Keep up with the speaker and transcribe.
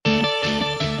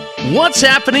What's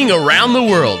happening around the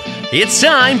world? It's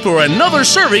time for another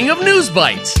serving of News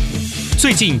Bites.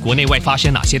 最近国内外发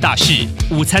生哪些大事？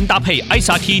午餐搭配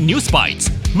ICT News Bites，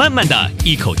 慢慢的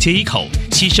一口接一口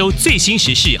吸收最新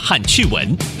时事和趣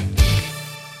闻。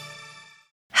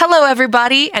Hello,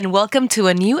 everybody, and welcome to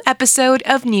a new episode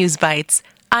of News Bites.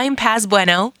 I'm Paz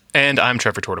Bueno. And I'm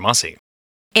Trevor Tortomasi.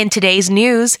 In today's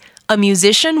news, a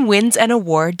musician wins an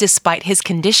award despite his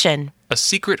condition. A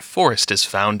secret forest is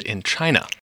found in China.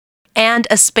 And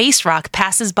a space rock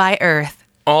passes by Earth.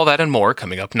 All that and more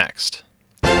coming up next.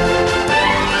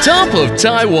 Top of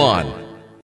Taiwan.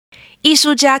 艺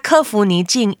术家克服逆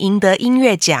境赢得音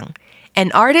乐奖. An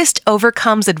artist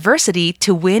overcomes adversity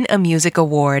to win a music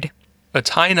award. A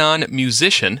Tainan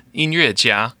musician, 音乐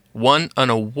家, won an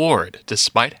award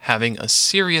despite having a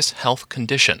serious health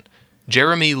condition.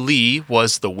 Jeremy Lee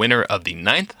was the winner of the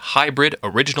 9th Hybrid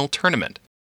Original Tournament.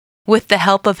 With the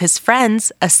help of his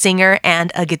friends, a singer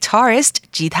and a guitarist,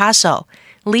 吉他手,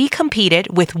 Lee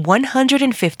competed with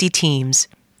 150 teams.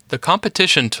 The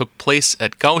competition took place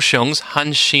at Kaohsiung's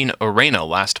Hanshin Arena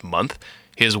last month.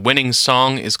 His winning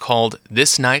song is called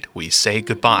This Night We Say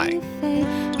Goodbye.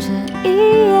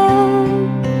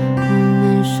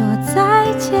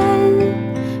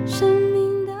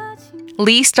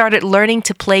 Lee started learning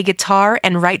to play guitar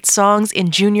and write songs in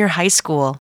junior high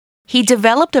school. He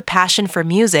developed a passion for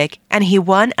music, and he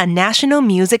won a national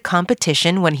music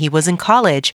competition when he was in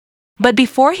college. But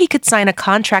before he could sign a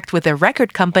contract with a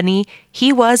record company,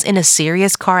 he was in a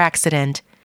serious car accident.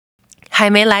 还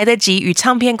没来得及与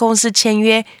唱片公司签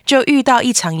约，就遇到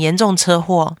一场严重车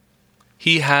祸。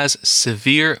He has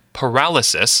severe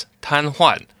paralysis, 瘫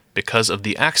痪, because of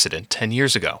the accident 10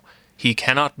 years ago. He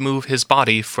cannot move his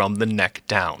body from the neck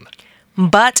down.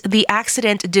 But the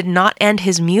accident did not end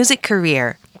his music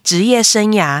career. 职业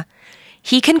生涯.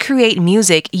 He can create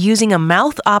music using a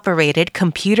mouth-operated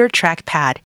computer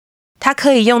trackpad. 他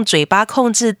可以用嘴巴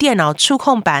控制电脑触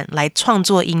控板来创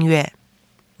作音乐。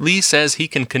Lee says he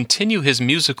can continue his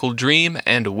musical dream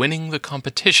and winning the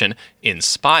competition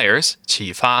inspires,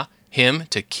 启发, him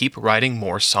to keep writing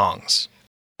more songs.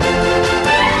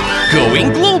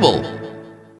 Going global.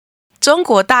 中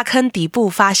国大坑底部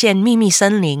发现秘密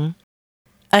森林。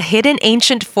A hidden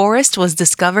ancient forest was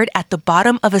discovered at the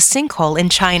bottom of a sinkhole in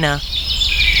China.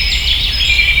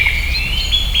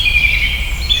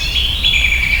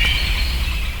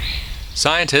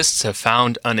 Scientists have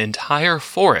found an entire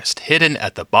forest hidden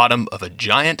at the bottom of a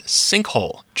giant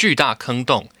sinkhole, 巨大坑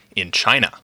洞, in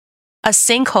China. A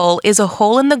sinkhole is a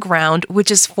hole in the ground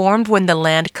which is formed when the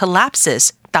land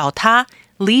collapses, 倒塌,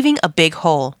 leaving a big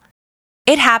hole.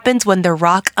 It happens when the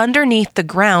rock underneath the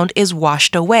ground is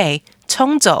washed away,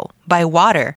 冲走, by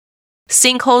water.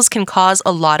 Sinkholes can cause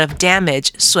a lot of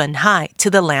damage, 损害,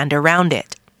 to the land around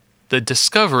it. The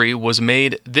discovery was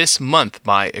made this month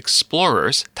by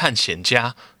explorers, 探险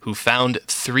家, who found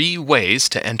 3 ways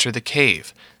to enter the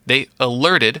cave. They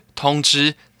alerted 通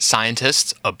知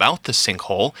scientists about the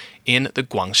sinkhole in the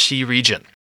Guangxi region.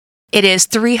 It is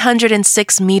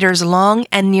 306 meters long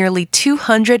and nearly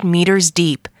 200 meters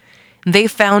deep. They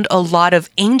found a lot of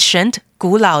ancient,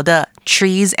 古老的,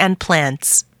 trees and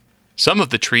plants. Some of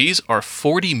the trees are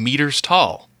 40 meters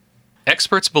tall.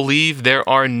 Experts believe there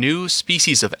are new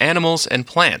species of animals and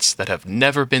plants that have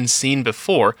never been seen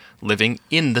before living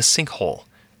in the sinkhole.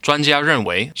 专家认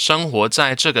为，生活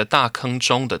在这个大坑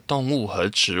中的动物和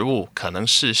植物可能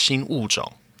是新物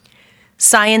种。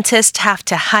Scientists have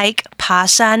to hike 爬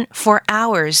山 for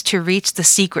hours to reach the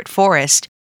secret forest,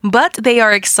 but they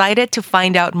are excited to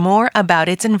find out more about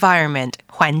its environment,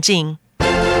 环境。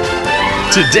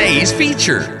Today's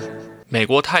feature. 美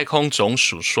国太空总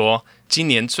署说，今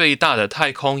年最大的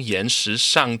太空岩石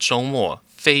上周末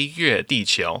飞越地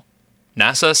球。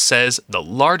NASA says the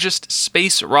largest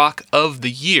space rock of the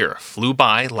year flew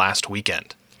by last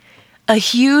weekend. A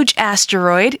huge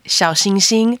asteroid, 小行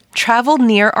星, traveled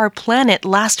near our planet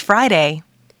last Friday.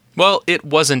 Well, it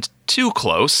wasn't too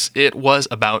close. It was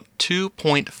about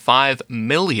 2.5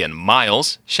 million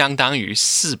miles, 相当于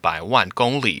400万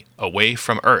公里, away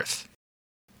from Earth.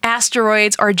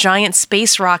 Asteroids are giant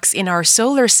space rocks in our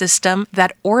solar system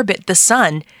that orbit the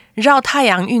sun, 绕太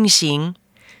阳运行.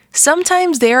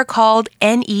 Sometimes they are called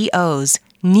NEOs,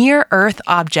 near-Earth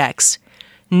objects.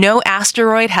 No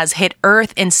asteroid has hit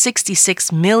Earth in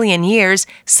 66 million years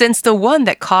since the one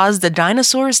that caused the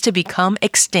dinosaurs to become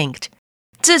extinct.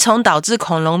 自从导致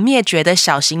恐龙灭绝的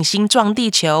小行星撞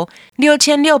地球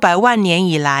，6600万年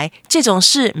以来，这种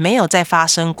事没有再发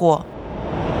生过。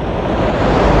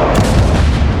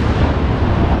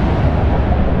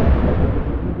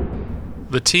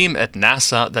The team at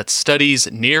NASA that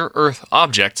studies near-Earth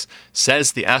objects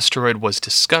says the asteroid was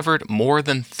discovered more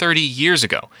than 30 years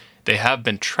ago. They have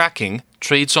been tracking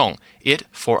追踪 it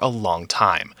for a long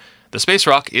time. The space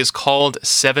rock is called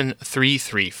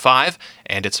 7335,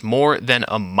 and it's more than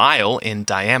a mile in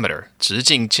diameter, 直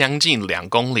径将近2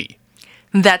公里.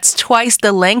 That's twice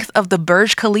the length of the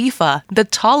Burj Khalifa, the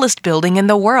tallest building in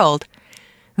the world.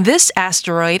 This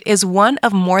asteroid is one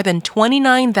of more than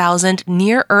 29,000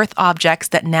 near-Earth objects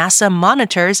that NASA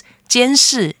monitors 监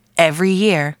视 every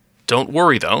year. Don't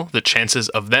worry, though. The chances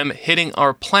of them hitting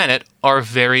our planet are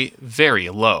very, very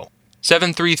low.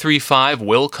 7335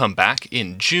 will come back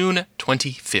in June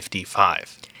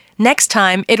 2055. Next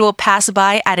time, it will pass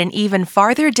by at an even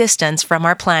farther distance from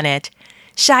our planet.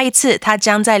 下一次，它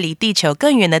将在离地球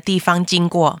更远的地方经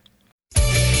过。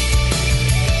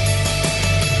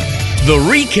The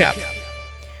recap.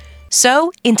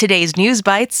 So, in today's News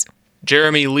Bites,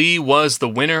 Jeremy Lee was the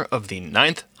winner of the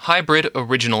 9th Hybrid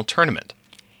Original Tournament.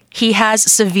 he has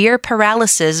severe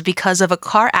paralysis because of a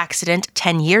car accident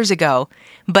 10 years ago,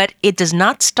 but it does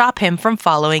not stop him from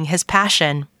following his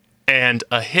passion. And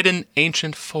a hidden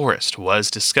ancient forest was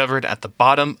discovered at the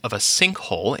bottom of a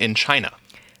sinkhole in China.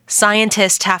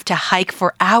 Scientists have to hike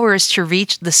for hours to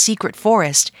reach the secret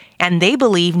forest, and they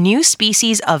believe new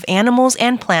species of animals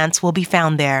and plants will be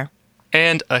found there.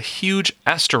 And a huge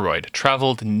asteroid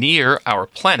traveled near our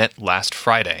planet last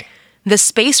Friday. The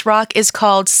space rock is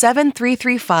called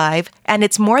 7335, and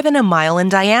it's more than a mile in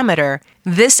diameter.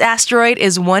 This asteroid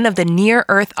is one of the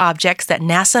near-Earth objects that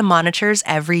NASA monitors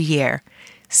every year.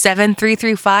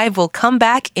 7335 will come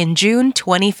back in June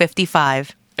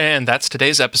 2055. And that's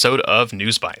today's episode of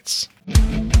News Bites.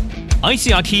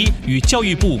 ICRT 与教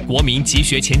育部国民及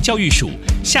学前教育署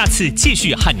下次继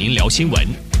续和您聊新闻。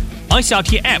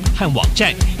ICRT App 和网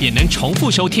站也能重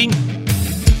复收听。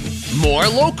More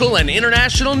local and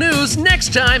international news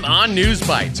next time on News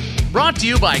Bites. Brought to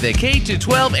you by the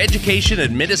K-12 Education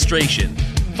Administration.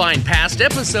 Find past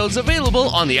episodes available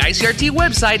on the ICRT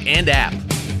website and app.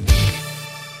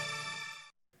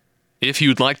 If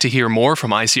you'd like to hear more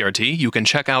from ICRT, you can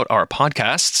check out our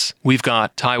podcasts. We've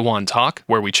got Taiwan Talk,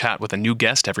 where we chat with a new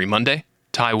guest every Monday.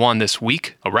 Taiwan This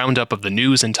Week, a roundup of the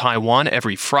news in Taiwan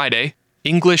every Friday.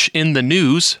 English in the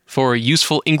News, for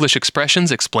useful English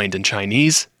expressions explained in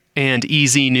Chinese. And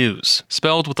EZ News,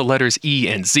 spelled with the letters E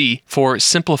and Z, for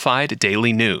simplified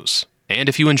daily news. And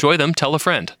if you enjoy them, tell a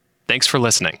friend. Thanks for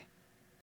listening.